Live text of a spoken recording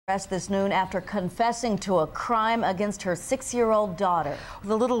This noon after confessing to a crime against her 6-year-old daughter.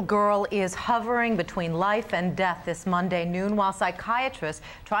 The little girl is hovering between life and death this Monday noon while psychiatrists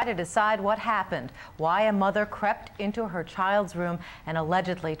try to decide what happened, why a mother crept into her child's room and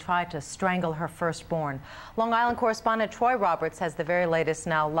allegedly tried to strangle her firstborn. Long Island correspondent Troy Roberts has the very latest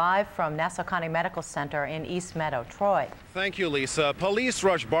now live from Nassau County Medical Center in East Meadow. Troy. Thank you, Lisa. Police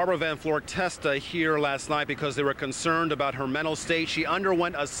rushed Barbara Van Floor Testa here last night because they were concerned about her mental state. She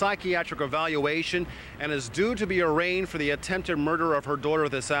underwent a psychiatric evaluation and is due to be arraigned for the attempted murder of her daughter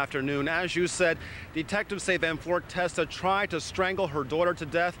this afternoon. As you said, detectives say Van Floor Testa tried to strangle her daughter to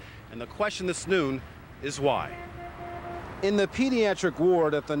death, and the question this noon is why. In the pediatric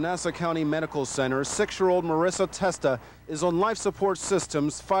ward at the Nassau County Medical Center, 6-year-old Marissa Testa is on life support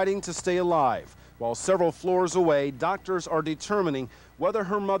systems fighting to stay alive. While several floors away, doctors are determining whether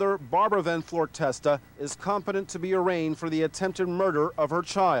her mother, Barbara Van Floor Testa, is competent to be arraigned for the attempted murder of her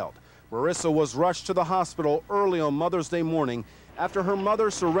child. Marissa was rushed to the hospital early on Mother's Day morning after her mother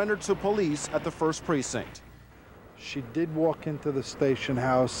surrendered to police at the 1st Precinct. She did walk into the station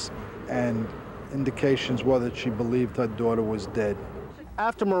house, and indications were that she believed her daughter was dead.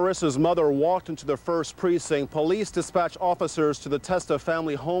 After Marissa's mother walked into the 1st Precinct, police dispatched officers to the Testa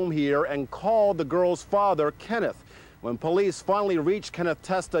family home here and called the girl's father, Kenneth. When police finally reached Kenneth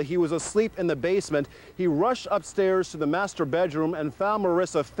Testa, he was asleep in the basement. He rushed upstairs to the master bedroom and found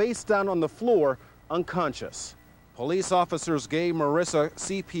Marissa face down on the floor, unconscious. Police officers gave Marissa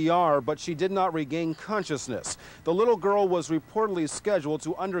CPR, but she did not regain consciousness. The little girl was reportedly scheduled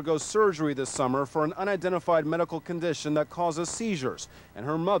to undergo surgery this summer for an unidentified medical condition that causes seizures. And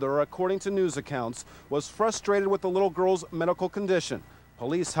her mother, according to news accounts, was frustrated with the little girl's medical condition.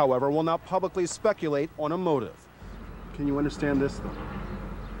 Police, however, will not publicly speculate on a motive. Can you understand this, though?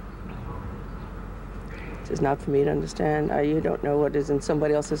 It's not for me to understand. You don't know what is in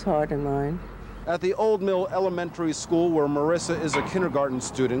somebody else's heart and mind. At the Old Mill Elementary School, where Marissa is a kindergarten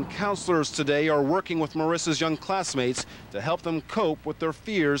student, counselors today are working with Marissa's young classmates to help them cope with their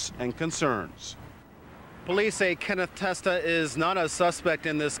fears and concerns. Police say Kenneth Testa is not a suspect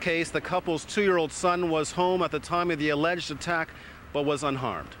in this case. The couple's 2-year-old son was home at the time of the alleged attack, but was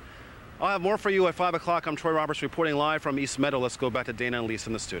unharmed. I'll have more for you at 5 o'clock. I'm Troy Roberts reporting live from East Meadow. Let's go back to Dana and Lisa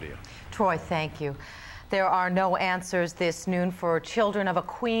in the studio. Troy, thank you. There are no answers this noon for children of a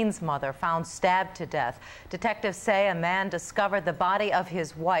Queens mother found stabbed to death. Detectives say a man discovered the body of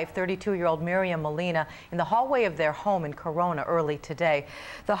his wife, 32-year-old Miriam Molina, in the hallway of their home in Corona early today.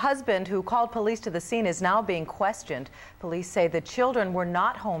 The husband, who called police to the scene, is now being questioned. Police say the children were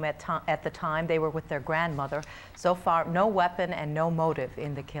not home at the time. They were with their grandmother. So far, no weapon and no motive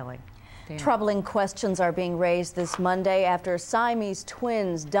in the killing. Troubling questions are being raised this Monday after Siamese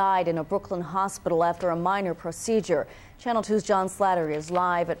twins died in a Brooklyn hospital after a minor procedure. Channel 2's John Slattery is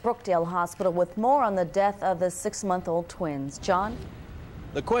live at Brookdale Hospital with more on the death of the 6-month-old twins. John?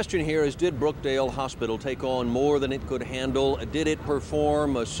 The question here is, did Brookdale Hospital take on more than it could handle? Did it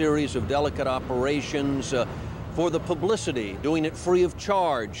perform a series of delicate operations for the publicity, doing it free of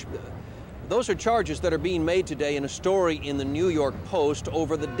charge? Those are charges that are being made today in a story in the New York Post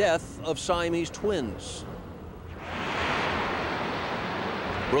over the death of Siamese twins.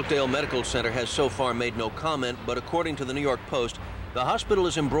 Brookdale Medical Center has so far made no comment, but according to the New York Post, the hospital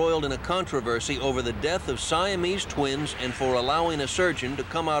is embroiled in a controversy over the death of Siamese twins and for allowing a surgeon to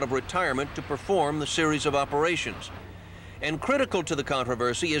come out of retirement to perform the series of operations. And critical to the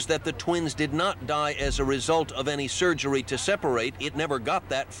controversy is that the twins did not die as a result of any surgery to separate. It never got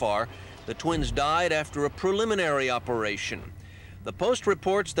that far. The twins died after a preliminary operation. The Post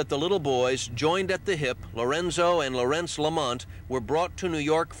reports that the little boys, joined at the hip, Lorenzo and Lawrence Lamont, were brought to New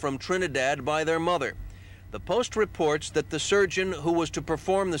York from Trinidad by their mother. The Post reports that the surgeon who was to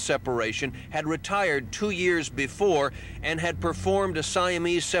perform the separation had retired 2 years before and had performed a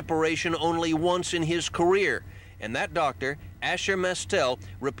Siamese separation only once in his career. And that doctor, Asher Mestel,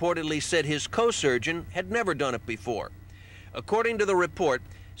 reportedly said his co-surgeon had never done it before. According to the report,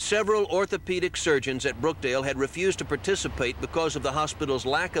 several orthopedic surgeons at Brookdale had refused to participate because of the hospital's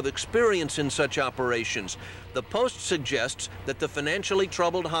lack of experience in such operations. The Post suggests that the financially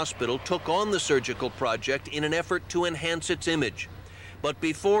troubled hospital took on the surgical project in an effort to enhance its image. But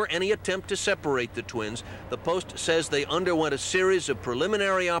before any attempt to separate the twins, the Post says they underwent a series of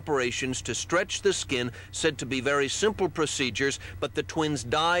preliminary operations to stretch the skin, said to be very simple procedures, but the twins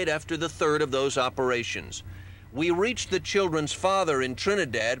died after the third of those operations. We reached the children's father in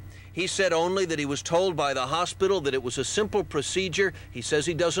Trinidad. He said only that he was told by the hospital that it was a simple procedure. He says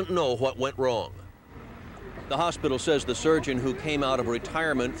he doesn't know what went wrong. The hospital says the surgeon who came out of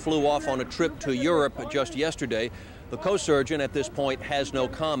retirement flew off on a trip to Europe just yesterday. The co-surgeon at this point has no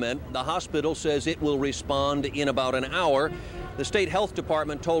comment. The hospital says it will respond in about an hour. The state health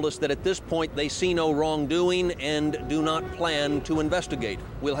department told us that at this point they see no wrongdoing and do not plan to investigate.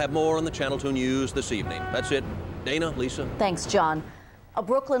 We'll have more on the Channel 2 News this evening. That's it. Dana, Lisa. Thanks, John. A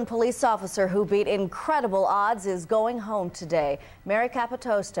Brooklyn police officer who beat incredible odds is going home today. Mary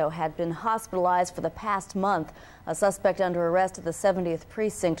Capitosto had been hospitalized for the past month. A suspect under arrest at the 70th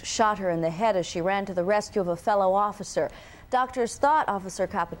precinct shot her in the head as she ran to the rescue of a fellow officer. Doctors thought Officer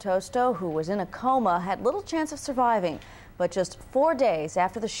Capitosto, who was in a coma, had little chance of surviving. But just 4 days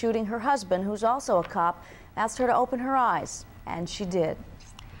after the shooting, her husband, who's also a cop, asked her to open her eyes, and she did.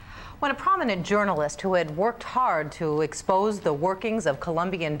 When a prominent journalist who had worked hard to expose the workings of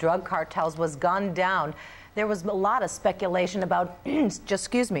Colombian drug cartels was gunned down, there was a lot of speculation about,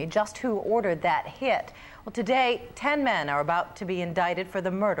 just who ordered that hit. Well, today, 10 men are about to be indicted for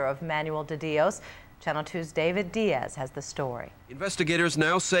the murder of Manuel de Dios. Channel 2's David Diaz has the story. Investigators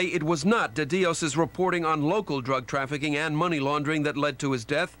now say it was not de Dios's reporting on local drug trafficking and money laundering that led to his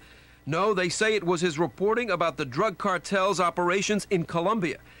death. No, they say it was his reporting about the drug cartel's operations in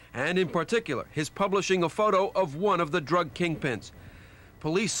Colombia, and in particular, his publishing a photo of one of the drug kingpins.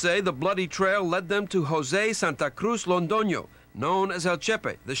 Police say the bloody trail led them to Jose Santa Cruz Londoño, known as El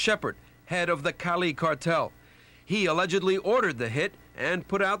Chepe, the shepherd, head of the Cali cartel. He allegedly ordered the hit and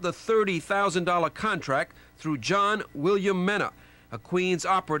put out the $30,000 contract through John William Mena, a Queens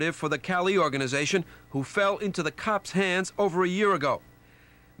operative for the Cali organization who fell into the cops' hands over a year ago.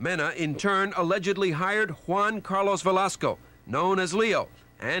 Mena, in turn, allegedly hired Juan Carlos Velasco, known as Leo,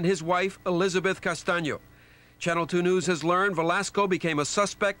 and his wife, Elizabeth Castaño. Channel 2 News has learned Velasco became a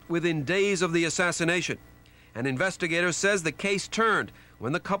suspect within days of the assassination. An investigator says the case turned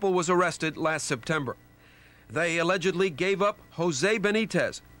when the couple was arrested last September. They allegedly gave up Jose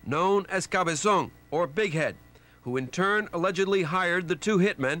Benitez, known as Cabezon, or Big Head, who in turn allegedly hired the two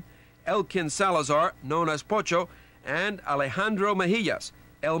hitmen, Elkin Salazar, known as Pocho, and Alejandro Mejillas,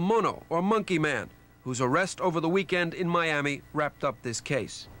 El Mono, or Monkey Man, whose arrest over the weekend in Miami wrapped up this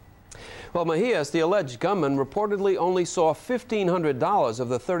case. Well, Mejillas, the alleged gunman, reportedly only saw $1,500 of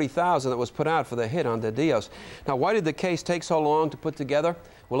the $30,000 that was put out for the hit on de Dios. Now, why did the case take so long to put together?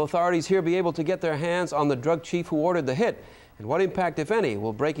 Will authorities here be able to get their hands on the drug chief who ordered the hit? And what impact, if any,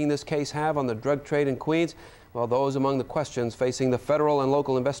 will breaking this case have on the drug trade in Queens? Well, those among the questions facing the federal and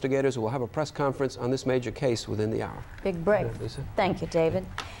local investigators who will have a press conference on this major case within the hour. Big break. Thank you, David.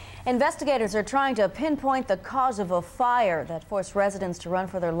 Investigators are trying to pinpoint the cause of a fire that forced residents to run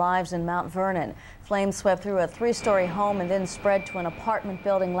for their lives in Mount Vernon. Flames swept through a three-story home and then spread to an apartment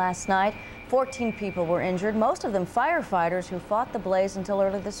building last night. 14 people were injured, most of them firefighters who fought the blaze until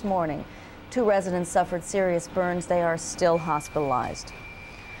early this morning. 2 residents suffered serious burns. They are still hospitalized.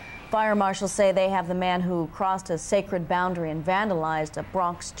 Fire marshals say they have the man who crossed a sacred boundary and vandalized a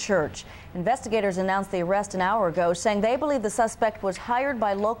Bronx church. Investigators announced the arrest an hour ago, saying they believe the suspect was hired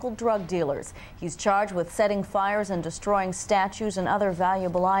by local drug dealers. He's charged with setting fires and destroying statues and other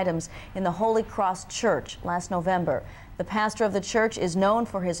valuable items in the Holy Cross Church last November. The pastor of the church is known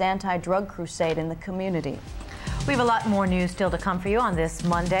for his anti-drug crusade in the community. We have a lot more news still to come for you on this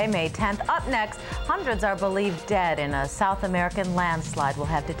Monday, May 10th. Up next, hundreds are believed dead in a South American landslide. We'll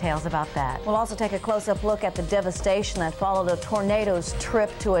have details about that. We'll also take a close-up look at the devastation that followed a tornado's trip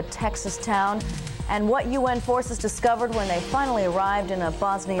to a Texas town and what UN forces discovered when they finally arrived in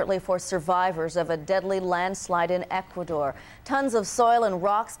Bosnia for survivors of a deadly landslide in Ecuador. Tons of soil and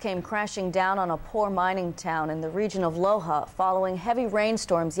rocks came crashing down on a poor mining town in the region of Loja following heavy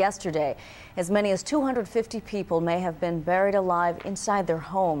rainstorms yesterday. As many as 250 people may have been buried alive inside their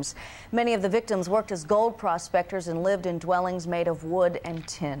homes. Many of the victims worked as gold prospectors and lived in dwellings made of wood and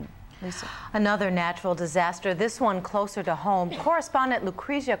tin. Lisa. Another natural disaster, this one closer to home. Correspondent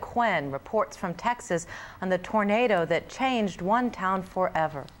Lucretia Quinn reports from Texas on the tornado that changed one town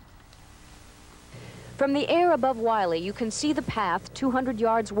forever. From the air above Wiley, you can see the path 200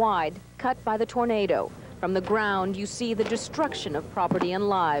 yards wide, cut by the tornado. From the ground, you see the destruction of property and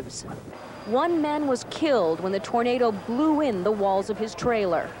lives. One man was killed when the tornado blew in the walls of his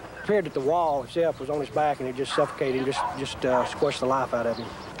trailer. It appeared that the wall itself was on his back and it just suffocated and just squished the life out of him.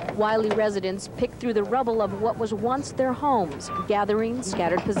 Wiley residents picked through the rubble of what was once their homes, gathering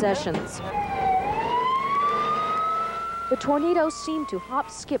scattered possessions. The tornado seemed to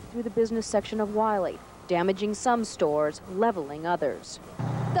hop-skip through the business section of Wiley, damaging some stores, leveling others.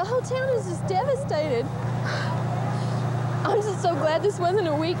 The whole town is just devastated. I'm just so glad this wasn't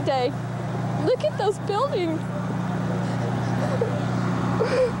a weekday. Look at those buildings.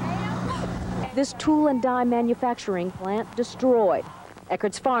 This tool and die manufacturing plant destroyed.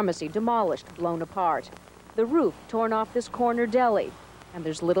 Eckert's pharmacy demolished, blown apart. The the roof torn off this corner deli, and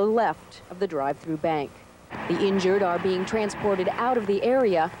there's little left of the drive-through bank. The injured are being transported out of the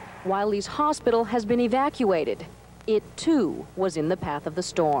area. Wiley's hospital has been evacuated. It, too, was in the path of the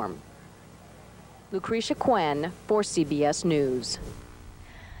storm. Lucretia Quen for CBS News.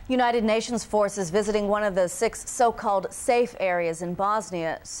 United Nations forces visiting one of the 6 so-called safe areas in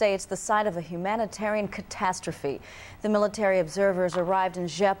Bosnia say it's the site of a humanitarian catastrophe. The military observers arrived in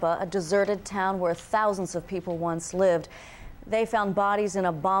Žepa, a deserted town where thousands of people once lived. They found bodies in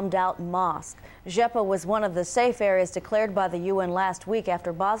a bombed-out mosque. Žepa was one of the safe areas declared by the UN last week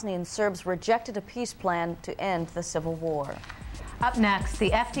after Bosnian Serbs rejected a peace plan to end the civil war. Up next,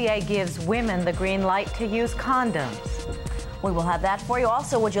 the FDA gives women the green light to use condoms. We will have that for you.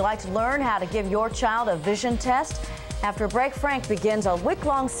 Also, would you like to learn how to give your child a vision test? After a break, Frank begins a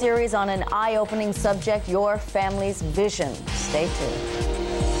week-long series on an eye-opening subject, your family's vision. Stay tuned.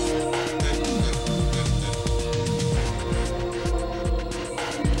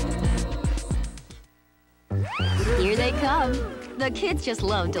 Here they come. The kids just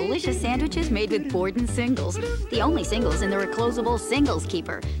love delicious sandwiches made with Borden singles, the only singles in the reclosable singles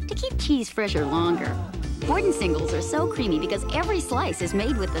keeper to keep cheese fresher longer. Borden singles are so creamy because every slice is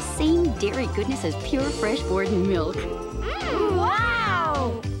made with the same dairy goodness as pure fresh Borden milk.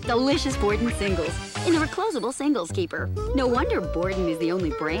 Wow! Delicious Borden singles in the reclosable singles keeper. No wonder Borden is the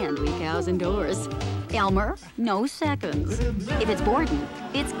only brand we cows endorse. Elmer, no seconds. If it's Borden,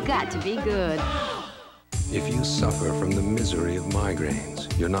 it's got to be good. If you suffer from the misery of migraines,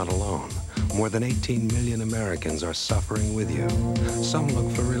 you're not alone. More than 18 million Americans are suffering with you. Some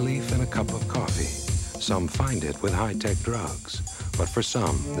look for relief in a cup of coffee. Some find it with high-tech drugs. But for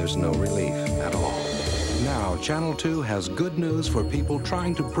some, there's no relief at all. Now, Channel 2 has good news for people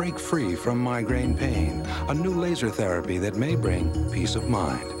trying to break free from migraine pain. A new laser therapy that may bring peace of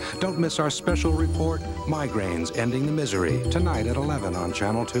mind. Don't miss our special report, Migraines Ending the Misery, tonight at 11 on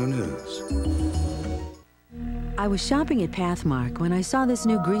Channel 2 News. I was shopping at Pathmark when I saw this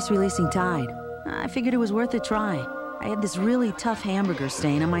new grease-releasing Tide. I figured it was worth a try. I had this really tough hamburger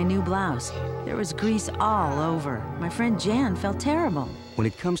stain on my new blouse. There was grease all over. My friend Jan felt terrible. When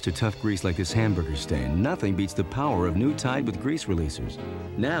it comes to tough grease like this hamburger stain, nothing beats the power of new Tide with grease releasers.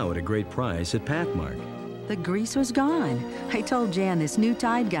 Now at a great price at Pathmark. The grease was gone. I told Jan this new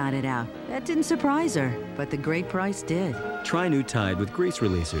Tide got it out. That didn't surprise her, but the great price did. Try new Tide with grease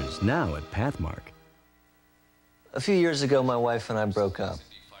releasers, now at Pathmark. A few years ago, my wife and I broke up.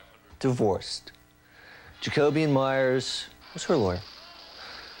 Divorced. Jacoby and Myers was her lawyer.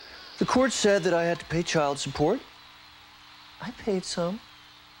 The court said that I had to pay child support. I paid some.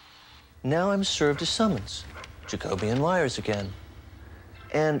 Now I'm served a summons. Jacoby and Myers again.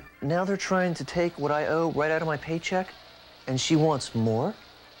 And now they're trying to take what I owe right out of my paycheck, and she wants more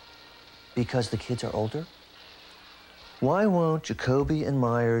because the kids are older. Why won't Jacoby and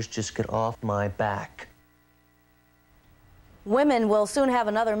Myers just get off my back? Women will soon have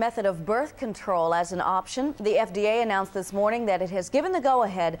another method of birth control as an option. The FDA announced this morning that it has given the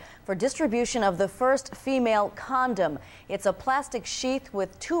go-ahead for distribution of the first female condom. It's a plastic sheath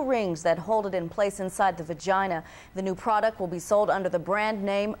with 2 rings that hold it in place inside the vagina. The new product will be sold under the brand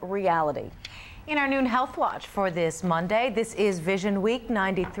name Reality. In our noon Health Watch for this Monday, this is Vision Week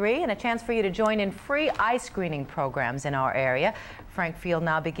 93 and a chance for you to join in free eye screening programs in our area. Frank Field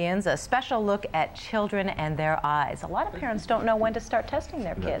now begins a special look at children and their eyes. A lot of parents don't know when to start testing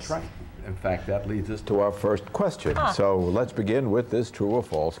their kids. That's right. In fact, that leads us to our first question. So let's begin with this true or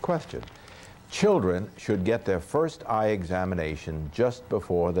false question. Children should get their first eye examination just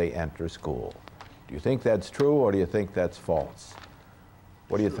before they enter school. Do you think that's true or do you think that's false?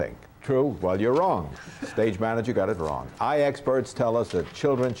 What do you think? True? Well, you're wrong. Stage manager got it wrong. Eye experts tell us that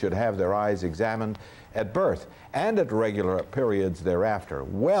children should have their eyes examined at birth and at regular periods thereafter,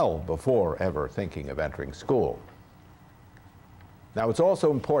 well before ever thinking of entering school. Now, it's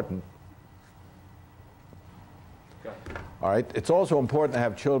also important, it's also important to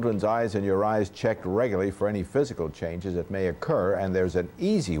have children's eyes and your eyes checked regularly for any physical changes that may occur, and there's an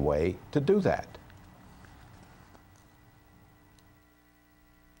easy way to do that.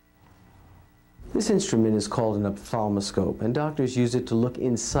 This instrument is called an ophthalmoscope, and doctors use it to look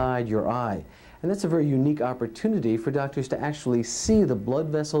inside your eye. And that's a very unique opportunity for doctors to actually see the blood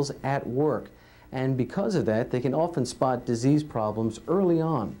vessels at work. And because of that, they can often spot disease problems early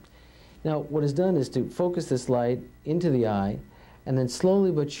on. Now, what is done is to focus this light into the eye, and then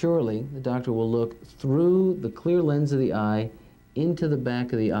slowly but surely, the doctor will look through the clear lens of the eye into the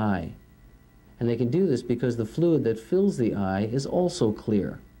back of the eye. And they can do this because the fluid that fills the eye is also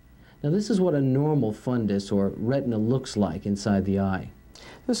clear. Now, this is what a normal fundus or retina looks like inside the eye.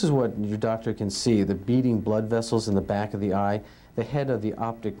 This is what your doctor can see, the beating blood vessels in the back of the eye, the head of the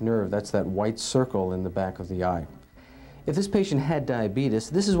optic nerve, that's that white circle in the back of the eye. If this patient had diabetes,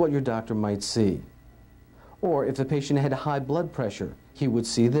 this is what your doctor might see. Or if the patient had high blood pressure, he would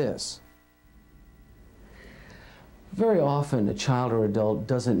see this. Very often, a child or adult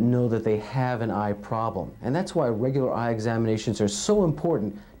doesn't know that they have an eye problem, and that's why regular eye examinations are so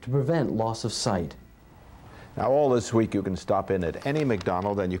important to prevent loss of sight. Now, all this week you can stop in at any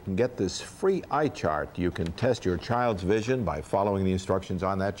McDonald's and you can get this free eye chart. You can test your child's vision by following the instructions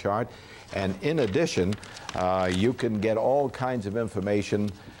on that chart. And in addition, you can get all kinds of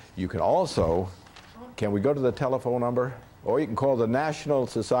information. You can also, can we go to the telephone number? Or you can call the National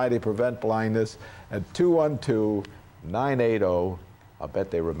Society to Prevent Blindness at 212-980, I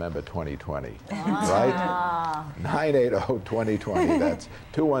bet they remember 2020, right? 980-2020, that's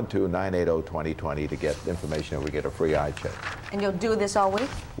 212-980-2020 to get information and we get a free eye check. And you'll do this all week?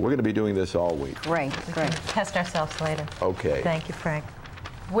 We're going to be doing this all week. Great, great. Test ourselves later. Okay. Thank you, Frank.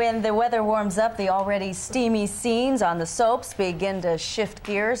 When the weather warms up, the already steamy scenes on the soaps begin to shift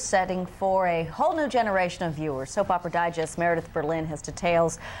gears, setting for a whole new generation of viewers. Soap Opera Digest Meredith Berlin has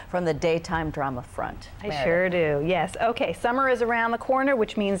details from the daytime drama front. I sure do, yes. Okay, summer is around the corner,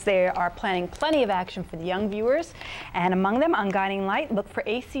 which means they are planning plenty of action for the young viewers. And among them, on Guiding Light, look for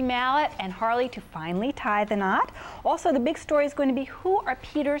AC Mallet and Harley to finally tie the knot. Also, the big story is going to be who are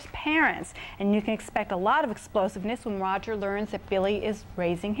Peter's parents. And you can expect a lot of explosiveness when Roger learns that Billy is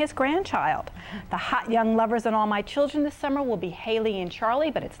raising his grandchild. The hot young lovers on All My Children this summer will be Haley and Charlie,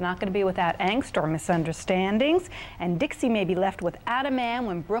 but it's not going to be without angst or misunderstandings. And Dixie may be left without a man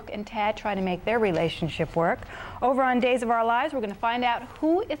when Brooke and Tad try to make their relationship work. Over on Days of Our Lives, we're going to find out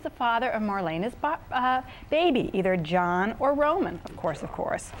who is the father of Marlena's baby, either John or Roman, of course, of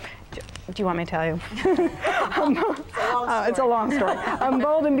course. Do you want me to tell you? It's a long story.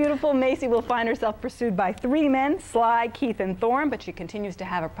 Bold and beautiful, Macy will find herself pursued by 3 men, Sly, Keith, and Thorne, but she continues to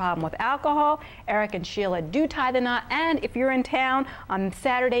have a problem with alcohol. Eric and Sheila do tie the knot, and if you're in town on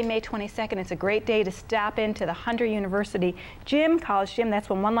Saturday, May 22nd, it's a great day to stop into the Hunter University Gym, College Gym. That's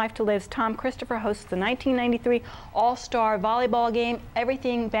when One Life to Live's Tom Christopher hosts the 1993 All-Star Volleyball game.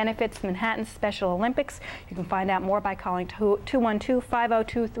 Everything benefits Manhattan's Special Olympics. You can find out more by calling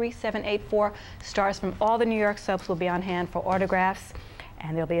 212-502-3784. Stars from all the New York soaps will be on hand for autographs,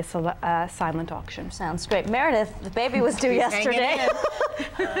 and there'll be a silent auction. Sounds great. Meredith, the baby was due yesterday.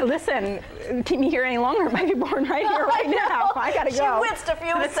 Listen, keep me here any longer. It might be born right here, right now. I gotta go. She winced a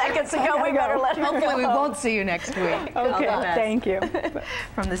few seconds ago. We better let her go. Hopefully we won't see you next week. Okay, thank you.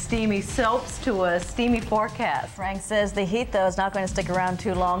 From the steamy soaps to a steamy forecast. Frank says the heat, though, is not going to stick around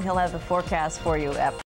too long. He'll have the forecast for you after.